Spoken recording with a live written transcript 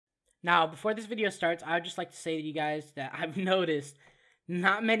Now, before this video starts, I would just like to say to you guys that I've noticed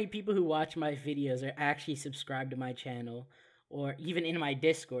not many people who watch my videos are actually subscribed to my channel or even in my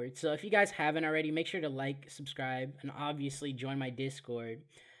Discord. So if you guys haven't already, make sure to like, subscribe, and obviously join my Discord.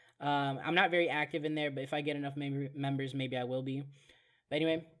 I'm not very active in there, but if I get enough members, maybe I will be. But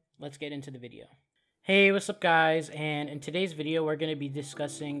anyway, let's get into the video. Hey, what's up guys? And in today's video, we're going to be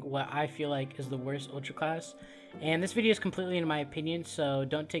discussing what I feel like is the worst Ultra class. And this video is completely in my opinion, so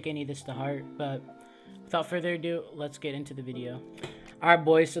don't take any of this to heart. But without further ado, let's get into the video. Alright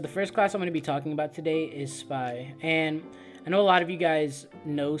boys, so the first class I'm going to be talking about today is Spy. And I know a lot of you guys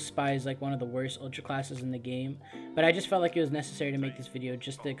know Spy is like one of the worst Ultra classes in the game, but I just felt like it was necessary to make this video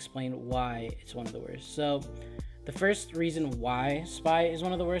just to explain why it's one of the worst. So the first reason why Spy is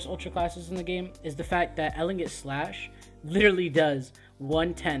one of the worst Ultra classes in the game is the fact that Elegant Slash literally does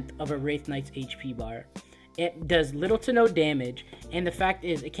 1/10 of a Wraith Knight's HP bar. It does little to no damage, and the fact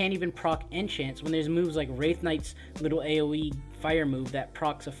is it can't even proc enchants when there's moves like Wraith Knight's little AoE fire move that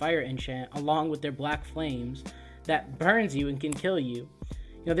procs a fire enchant along with their black flames that burns you and can kill you.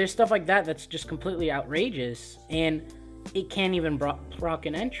 You know, there's stuff like that that's just completely outrageous, and it can't even proc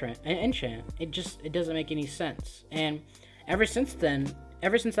an enchant. It doesn't make any sense. And ever since then,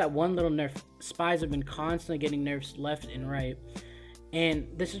 ever since that one little nerf, Spies have been constantly getting nerfs left and right. And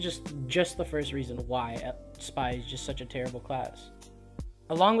this is just the first reason why Spy is just such a terrible class.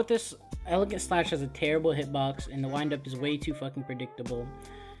 Along with this, Elegant Slash has a terrible hitbox, and the windup is way too fucking predictable.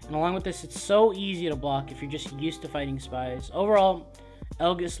 And along with this, it's so easy to block if you're just used to fighting Spies. Overall,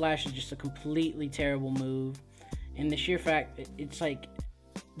 Elegant Slash is just a completely terrible move. And the sheer fact that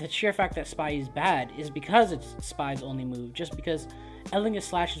Spy is bad is because it's Spy's only move. Just because Elegant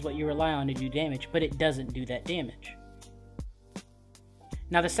Slash is what you rely on to do damage, but it doesn't do that damage.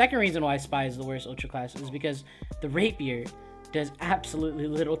 Now, the second reason why Spy is the worst Ultra class is because the Rapier does absolutely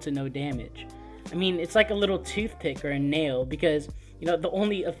little to no damage. I mean, it's like a little toothpick or a nail because, you know, the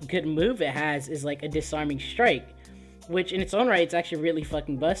only good move it has is like a disarming strike, which in its own right, it's actually really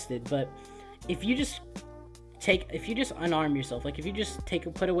fucking busted. But if you just unarm yourself, like if you just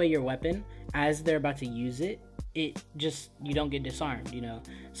put away your weapon as they're about to use it, you don't get disarmed, you know?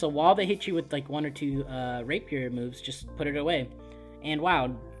 So while they hit you with like one or two Rapier moves, just put it away. And wow,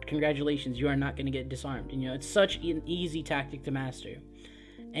 congratulations, you are not going to get disarmed. And, you know, it's such an easy tactic to master.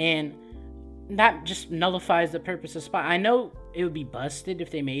 And that just nullifies the purpose of Spy. I know it would be busted if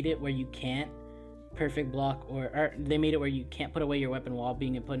they made it where you can't perfect block, or they made it where you can't put away your weapon while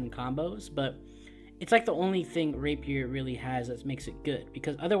being put in combos, but it's like the only thing Rapier really has that makes it good,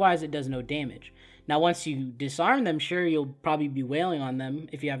 because otherwise it does no damage. Now, once you disarm them, sure, you'll probably be wailing on them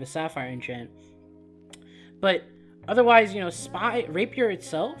if you have a Sapphire enchant. But otherwise, you know, Rapier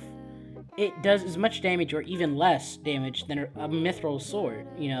itself, it does as much damage or even less damage than a Mithril sword,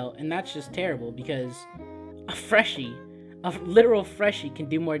 you know, and that's just terrible because a literal freshie can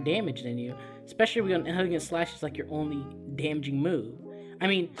do more damage than you, especially when Elegant Slash is like your only damaging move. I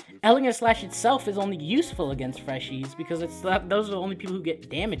mean, Elegant Slash itself is only useful against freshies because those are the only people who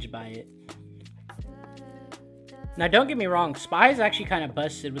get damaged by it. Now, don't get me wrong, Spy is actually kind of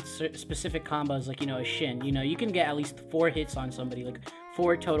busted with specific combos like, you know, a Shin. You know, you can get at least 4 hits on somebody, like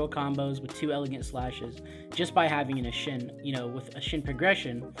 4 total combos with 2 Elegant Slashes just by having a Shin, you know, with a Shin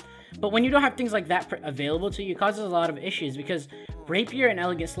progression. But when you don't have things like that available to you, it causes a lot of issues because Rapier and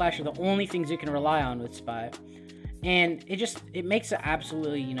Elegant Slash are the only things you can rely on with Spy. And it makes it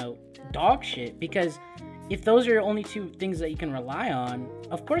absolutely, you know, dog shit, because if those are your only 2 things that you can rely on,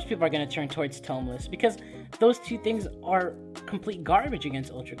 of course people are going to turn towards Tomeless, because those 2 things are complete garbage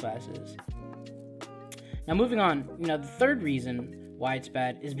against Ultra classes. Now, moving on, you know, the third reason why it's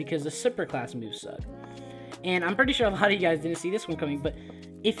bad is because the Super class moves suck. And I'm pretty sure a lot of you guys didn't see this one coming, but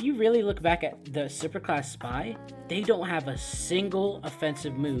if you really look back at the Super class Spy, they don't have a single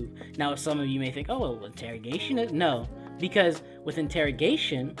offensive move. Now, some of you may think, oh, well, Interrogation is... No, because with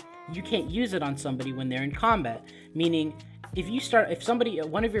Interrogation, you can't use it on somebody when they're in combat. Meaning, if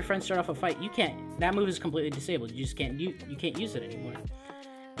one of your friends start off a fight, that move is completely disabled. You can't use it anymore.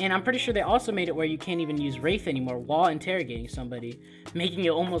 And I'm pretty sure they also made it where you can't even use Wraith anymore while interrogating somebody, making it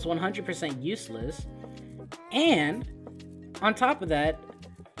almost 100% useless. And on top of that,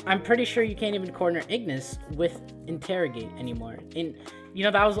 I'm pretty sure you can't even corner Ignis with Interrogate anymore. And, you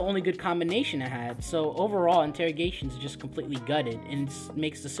know, that was the only good combination it had. So overall, Interrogation's just completely gutted and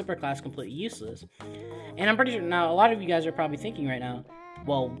makes the Super class completely useless. And I'm pretty sure, now, a lot of you guys are probably thinking right now,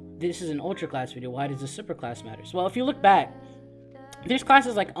 well, this is an Ultra class video, why does the Super class matter? Well, if you look back, there's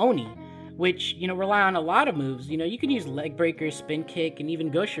classes like Oni, which, you know, rely on a lot of moves. You know, you can use Leg Breaker, Spin Kick, and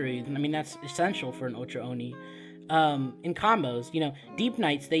even Goshiru. I mean, that's essential for an Ultra Oni. in combos. You know, Deep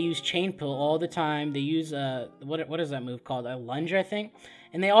Knights, they use Chain Pull all the time. They use what is that move called? A Lunge, I think.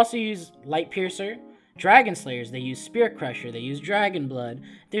 And they also use Light Piercer. Dragon Slayers, they use Spear Crusher. They use Dragon Blood.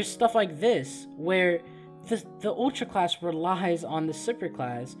 There's stuff like this where the Ultra class relies on the Super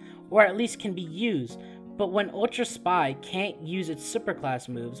class, or at least can be used. But when Ultra Spy can't use its Super class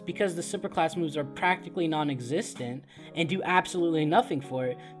moves because the Super class moves are practically non-existent and do absolutely nothing for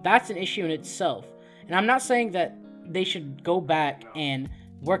it, that's an issue in itself. And I'm not saying that they should go back and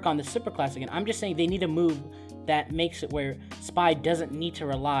work on the Super class again. I'm just saying they need a move that makes it where Spy doesn't need to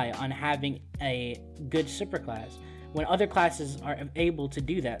rely on having a good Super class when other classes are able to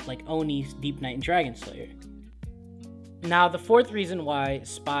do that, like Oni, Deep Knight, and Dragon Slayer. Now, the fourth reason why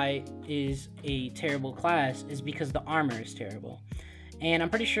Spy is a terrible class is because the armor is terrible. And I'm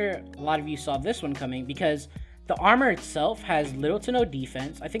pretty sure a lot of you saw this one coming because the armor itself has little to no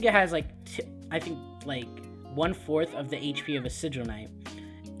defense. I think it has like 1/4 of the HP of a Sigil Knight.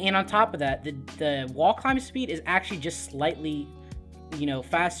 And on top of that, the wall climb speed is actually just slightly, you know,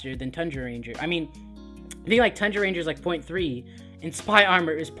 faster than Tundra Ranger. I mean, I think like Tundra Ranger is like 0.3 and Spy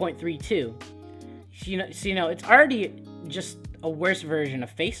armor is 0.32. So, you know, it's already just a worse version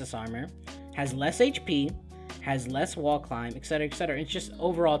of Faceless armor, has less HP, has less wall climb, etc, etc. It's just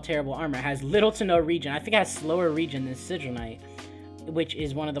overall terrible armor. It has little to no regen. I think it has slower regen than Sigil Knight, which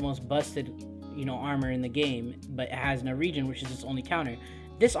is one of the most busted, you know, armor in the game, but it has no regen, which is its only counter.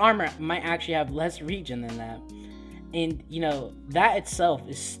 This armor might actually have less regen than that. And, you know, that itself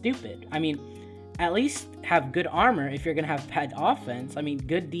is stupid. I mean, at least have good armor if you're going to have bad offense. I mean,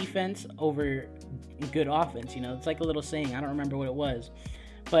 good defense over good offense, you know. It's like a little saying. I don't remember what it was.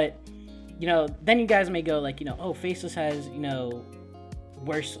 But, you know, then you guys may go like, you know, oh, Faceless has, you know,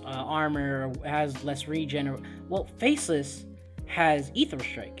 worse armor or has less regen. Or, well, Faceless has Aether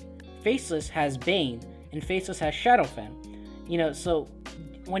Strike. Faceless has Bane. And Faceless has Shadow Fan. You know, so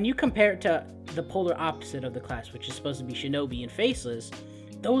when you compare it to the polar opposite of the class, which is supposed to be Shinobi and Faceless,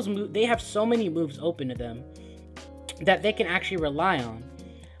 they have so many moves open to them that they can actually rely on,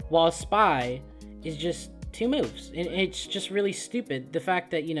 while Spy is just 2 moves. And it's just really stupid. The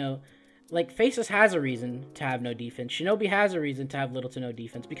fact that, you know, like Faceless has a reason to have no defense. Shinobi has a reason to have little to no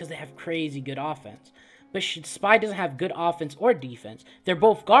defense because they have crazy good offense. But Spy doesn't have good offense or defense. They're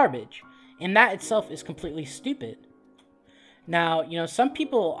both garbage. And that itself is completely stupid. Now, you know, some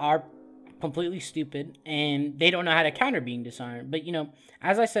people are completely stupid and they don't know how to counter being disarmed. But, you know,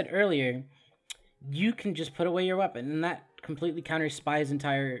 as I said earlier, you can just put away your weapon and that completely counters Spy's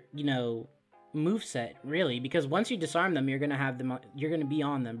entire, you know, moveset, really. Because once you disarm them, you're going to have them, you're going to be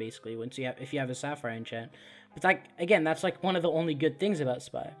on them, basically, if you have a Sapphire enchant. But, like, again, that's, like, one of the only good things about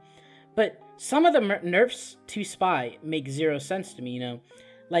Spy. But some of the nerfs to Spy make zero sense to me, you know.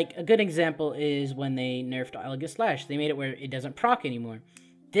 Like, a good example is when they nerfed Elegant Slash. They made it where it doesn't proc anymore.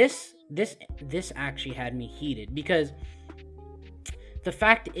 This actually had me heated, because the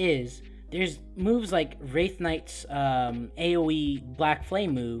fact is, there's moves like Wraith Knight's AoE Black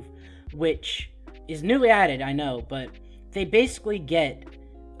Flame move, which is newly added, I know, but they basically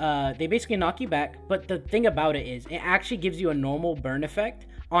knock you back, but the thing about it is, it actually gives you a normal burn effect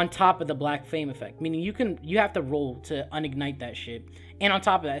on top of the Black Flame effect, meaning you have to roll to unignite that shit, and on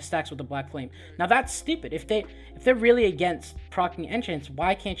top of that, it stacks with the Black Flame. Now that's stupid. If they're really against proccing enchants,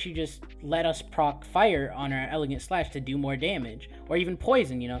 why can't you just let us proc fire on our Elegant Slash to do more damage, or even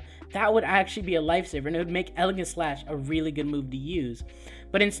poison? You know, that would actually be a lifesaver, and it would make Elegant Slash a really good move to use.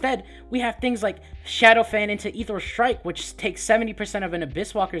 But instead, we have things like Shadow Fan into Aether Strike, which takes 70% of an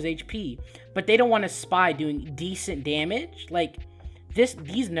Abyss Walker's HP, but they don't want a Spy doing decent damage. Like,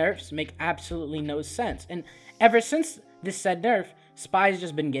 these nerfs make absolutely no sense. And ever since this said nerf, Spy's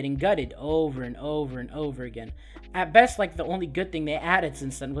just been getting gutted over and over and over again. At best, like, the only good thing they added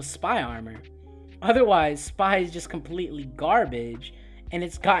since then was Spy armor. Otherwise, Spy is just completely garbage, and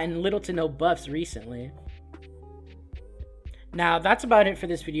it's gotten little to no buffs recently. Now, that's about it for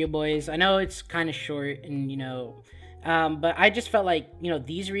this video, boys. I know it's kind of short, and, you know, but I just felt like, you know,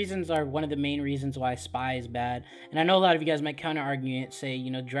 these reasons are one of the main reasons why Spy is bad. And I know a lot of you guys might counter-argue it, say,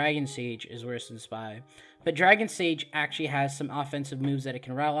 you know, Dragon Sage is worse than Spy. But Dragon Sage actually has some offensive moves that it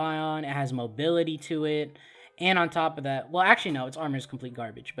can rely on. It has mobility to it. And on top of that, well, actually, no, its armor is complete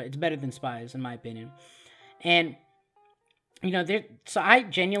garbage. But it's better than Spy's, in my opinion. And, you know, so I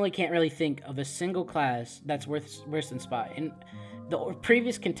genuinely can't really think of a single class that's worse than Spy. And the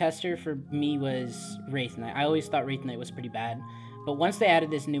previous contester for me was Wraith Knight. I always thought Wraith Knight was pretty bad. But once they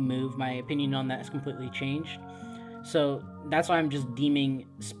added this new move, my opinion on that has completely changed. So that's why I'm just deeming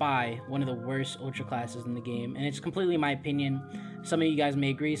Spy one of the worst ultra classes in the game. And it's completely my opinion. Some of you guys may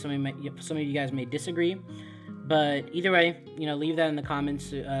agree, some of you guys may disagree. But either way, you know, leave that in the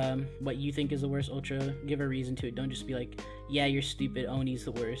comments, what you think is the worst ultra. Give a reason to it. Don't just be like, yeah, you're stupid, Oni's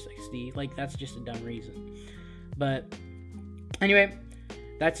the worst, XD. Like, that's just a dumb reason. But anyway,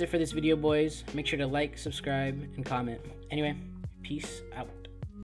 that's it for this video, boys. Make sure to like, subscribe, and comment. Anyway, peace out.